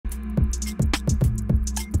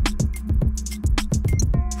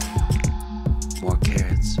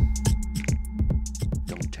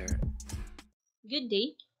good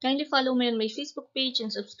day. Kindly follow me on my Facebook page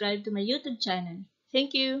and subscribe to my YouTube channel.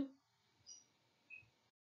 Thank you.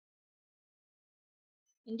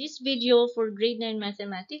 In this video for grade 9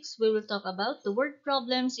 mathematics, we will talk about the word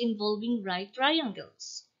problems involving right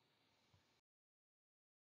triangles.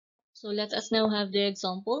 So let us now have the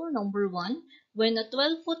example number 1. When a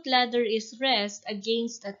 12-foot ladder is raised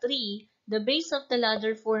against a tree, the base of the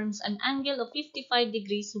ladder forms an angle of 55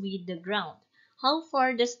 degrees with the ground. How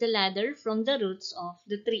far does the ladder from the roots of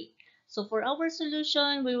the tree? So for our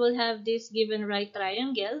solution, we will have this given right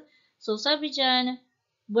triangle. So sabi dyan,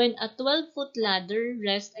 when a 12-foot ladder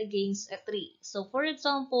rests against a tree. So for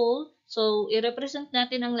example, i-represent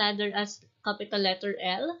natin ang ladder as capital letter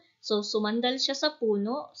L. So sumandal siya sa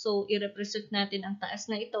puno. So i-represent natin ang taas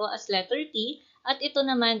na ito as letter T. At ito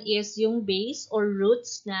naman is yung base or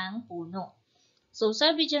roots ng puno. So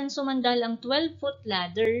sabi dyan, sumandal ang 12-foot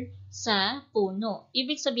ladder sa puno.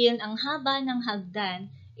 Ibig sabihin, ang haba ng hagdan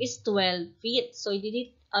is 12 feet. So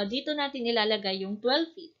dito natin ilalagay yung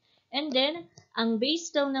 12 feet. And then, ang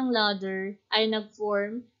base daw ng ladder ay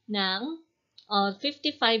nag-form ng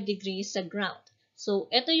 55 degrees sa ground. So,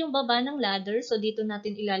 ito yung baba ng ladder. So, dito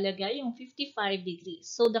natin ilalagay yung 55 degrees.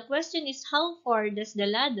 So, the question is, how far does the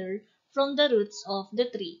ladder from the roots of the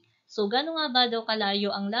tree? So, gano'n nga ba daw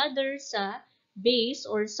kalayo ang ladder sa base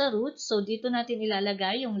or sa roots? So, dito natin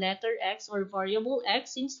ilalagay yung letter x or variable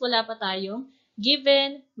x since wala pa tayong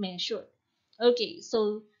given measure. Okay,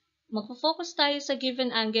 so, magpo-focus tayo sa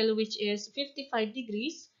given angle which is 55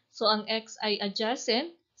 degrees. So, ang x ay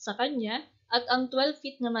adjacent sa kanya at ang 12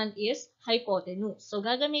 feet naman is hypotenuse. So,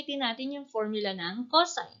 gagamitin natin yung formula ng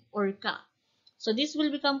cosine or ka. So, this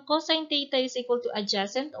will become cosine theta is equal to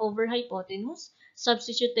adjacent over hypotenuse.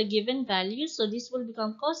 Substitute the given value. So, this will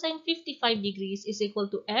become cosine 55 degrees is equal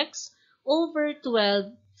to x over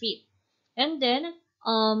 12 feet. And then,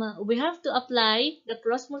 we have to apply the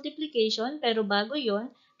cross multiplication. Pero bago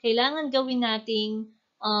yon, kailangan gawin nating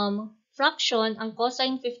fraction ang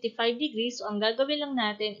cosine 55 degrees. So, ang gagawin lang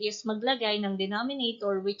natin is maglagay ng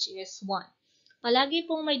denominator which is 1. Palagi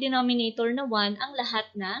pong may denominator na 1 ang lahat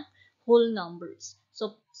na whole numbers.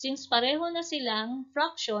 So, since pareho na silang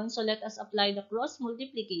fraction, so let us apply the cross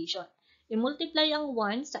multiplication. I-multiply ang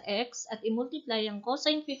 1 sa x at i-multiply ang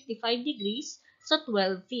cosine 55 degrees sa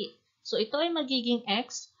 12 feet. So, ito ay magiging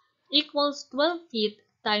x equals 12 feet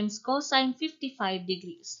times cosine 55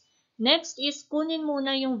 degrees. Next is, kunin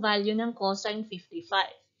muna yung value ng cosine 55.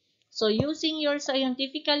 So, using your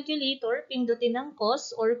scientific calculator, pindutin ang cos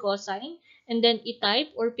or cosine, and then i-type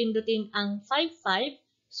or pindutin ang 55.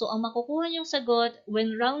 So, ang makukuha yung sagot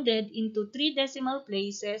when rounded into 3 decimal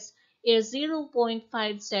places is 0.574.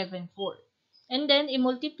 And then,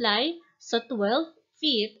 i-multiply sa 12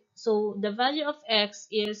 feet. So, the value of x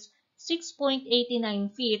is 6.89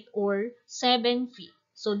 feet or 7 feet.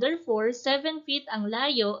 So, therefore, 7 feet ang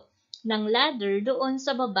layo ng ladder doon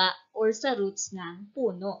sa baba or sa roots ng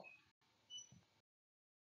puno.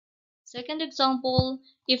 Second example,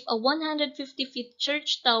 if a 150 feet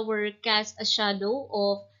church tower casts a shadow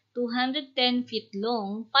of 210 feet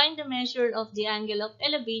long, find the measure of the angle of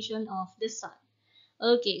elevation of the sun.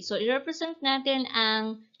 Okay, so i-represent natin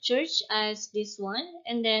ang church as this one,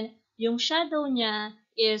 and then yung shadow niya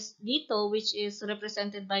is dito, which is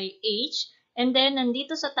represented by H, and then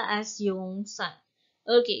nandito sa taas yung sun.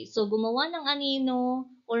 Okay, so gumawa ng anino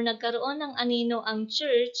or nagkaroon ng anino ang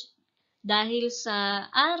church dahil sa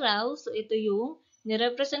araw. So ito yung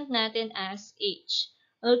nirepresent natin as H.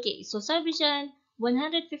 Okay, so sabi dyan,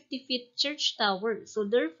 150 feet church tower. So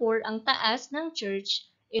therefore, ang taas ng church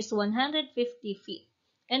is 150 feet.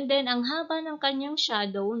 And then, ang haba ng kanyang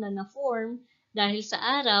shadow na na-form dahil sa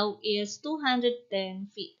araw is 210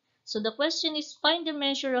 feet. So the question is, find the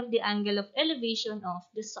measure of the angle of elevation of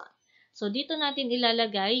the sun. So, dito natin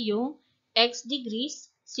ilalagay yung x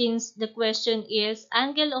degrees since the question is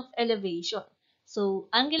angle of elevation.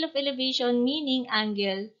 So, angle of elevation meaning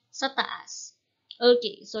angle sa taas.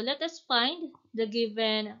 Okay, so let us find the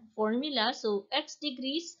given formula. So, x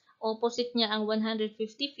degrees, opposite niya ang 150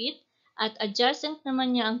 feet, at adjacent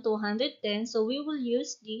naman niya ang 210. So, we will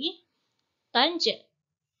use the tangent.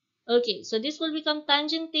 Okay, so this will become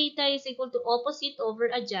tangent theta is equal to opposite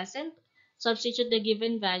over adjacent. Substitute the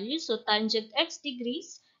given value. So, tangent x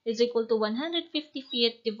degrees is equal to 150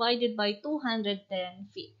 feet divided by 210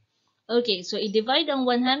 feet. Okay, so i-divide ang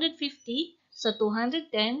 150 sa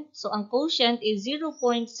 210. So, ang quotient is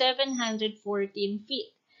 0.714 feet.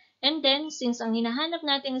 And then, since ang hinahanap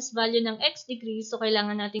natin is value ng x degrees, so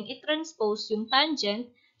kailangan nating i-transpose yung tangent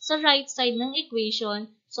sa right side ng equation.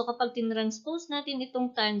 So, kapag tinranspose natin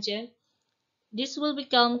itong tangent, this will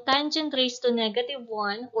become tangent raised to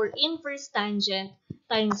 -1 or inverse tangent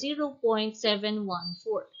times 0.714.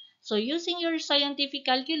 So using your scientific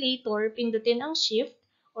calculator, pindutin ang shift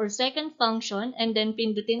or second function and then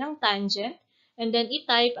pindutin ang tangent and then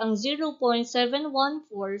i-type ang 0.714.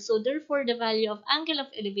 So therefore, the value of angle of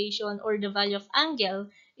elevation or the value of angle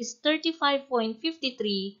is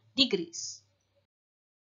 35.53 degrees.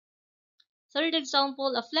 Third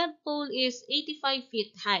example, a flagpole is 85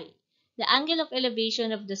 feet high. The angle of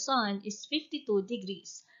elevation of the sun is 52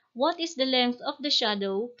 degrees. What is the length of the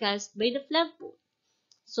shadow cast by the flagpole?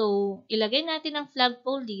 So, ilagay natin ang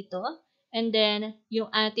flagpole dito, and then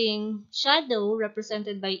yung ating shadow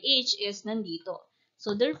represented by H is nandito.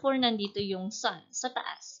 So, therefore, nandito yung sun sa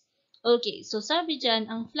taas. Okay, so sabi dyan,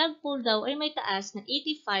 ang flagpole daw ay may taas na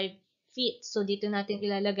 85 feet. So, dito natin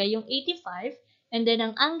ilalagay yung 85, and then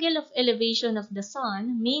ang angle of elevation of the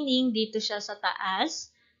sun, meaning dito siya sa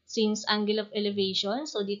taas, since angle of elevation,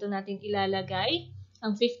 so dito natin ilalagay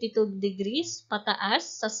ang 52 degrees pataas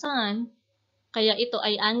sa sun, kaya ito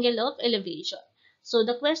ay angle of elevation. So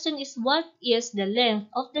the question is, what is the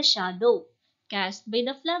length of the shadow cast by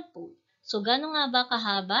the flagpole? So gaano nga ba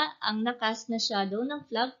kahaba ang nakast na shadow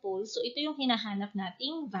ng flagpole? So ito yung hinahanap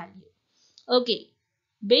nating value. Okay,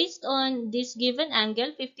 based on this given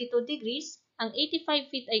angle, 52 degrees, ang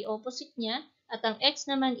 85 feet ay opposite niya at ang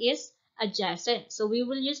x naman is adjacent. So we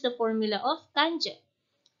will use the formula of tangent.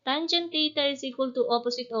 Tangent theta is equal to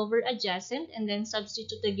opposite over adjacent and then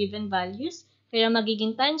substitute the given values. Kaya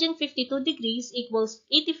magiging tangent 52 degrees equals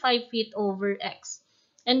 85 feet over x.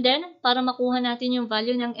 And then, para makuha natin yung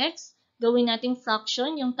value ng x, gawin nating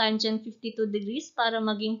fraction yung tangent 52 degrees para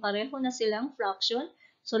maging pareho na silang fraction.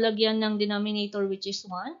 So, lagyan ng denominator which is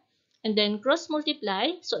 1. And then, cross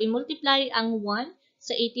multiply. So, i-multiply ang 1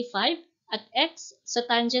 sa 85 at x sa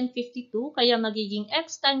tangent 52, kaya magiging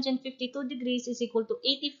x tangent 52 degrees is equal to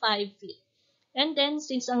 85 feet. And then,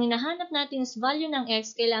 since ang hinahanap natin is value ng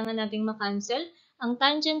x, kailangan nating makancel ang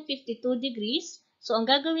tangent 52 degrees. So, ang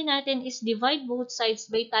gagawin natin is divide both sides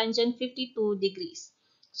by tangent 52 degrees.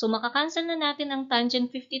 So, makakancel na natin ang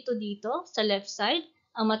tangent 52 dito sa left side.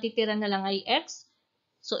 Ang matitira na lang ay x.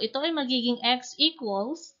 So, ito ay magiging x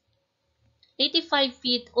equals 85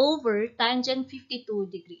 feet over tangent 52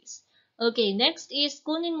 degrees. Okay, next is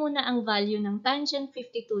kunin muna ang value ng tangent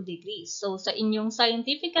 52 degrees. So, sa inyong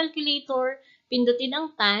scientific calculator, pindutin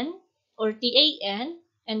ang tan or TAN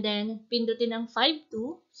and then pindutin ang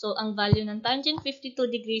 52. So, ang value ng tangent 52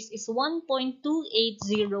 degrees is 1.280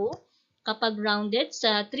 kapag rounded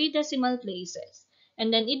sa 3 decimal places.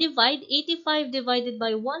 And then, i-divide 85 divided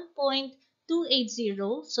by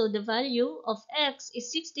 1.280. So, the value of x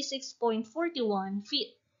is 66.41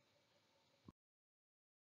 feet.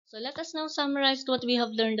 So let us now summarize what we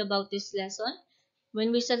have learned about this lesson.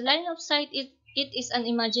 When we said line of sight, it is an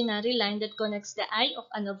imaginary line that connects the eye of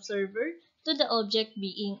an observer to the object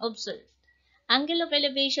being observed. Angle of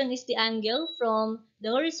elevation is the angle from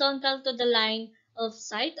the horizontal to the line of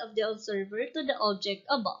sight of the observer to the object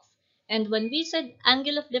above. And when we said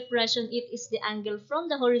angle of depression, it is the angle from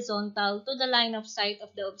the horizontal to the line of sight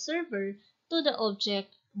of the observer to the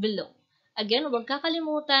object below. Again, huwag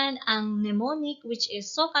kakalimutan ang mnemonic which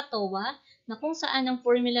is SOHCAHTOA na kung saan ang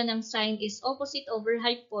formula ng sine is opposite over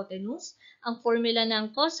hypotenuse, ang formula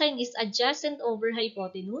ng cosine is adjacent over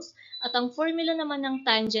hypotenuse, at ang formula naman ng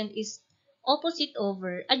tangent is opposite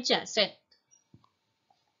over adjacent.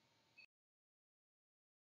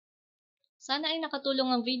 Sana ay nakatulong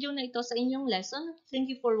ang video na ito sa inyong lesson. Thank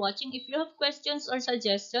you for watching. If you have questions or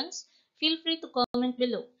suggestions, feel free to comment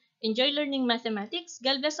below. Enjoy learning mathematics.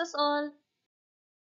 God bless us all!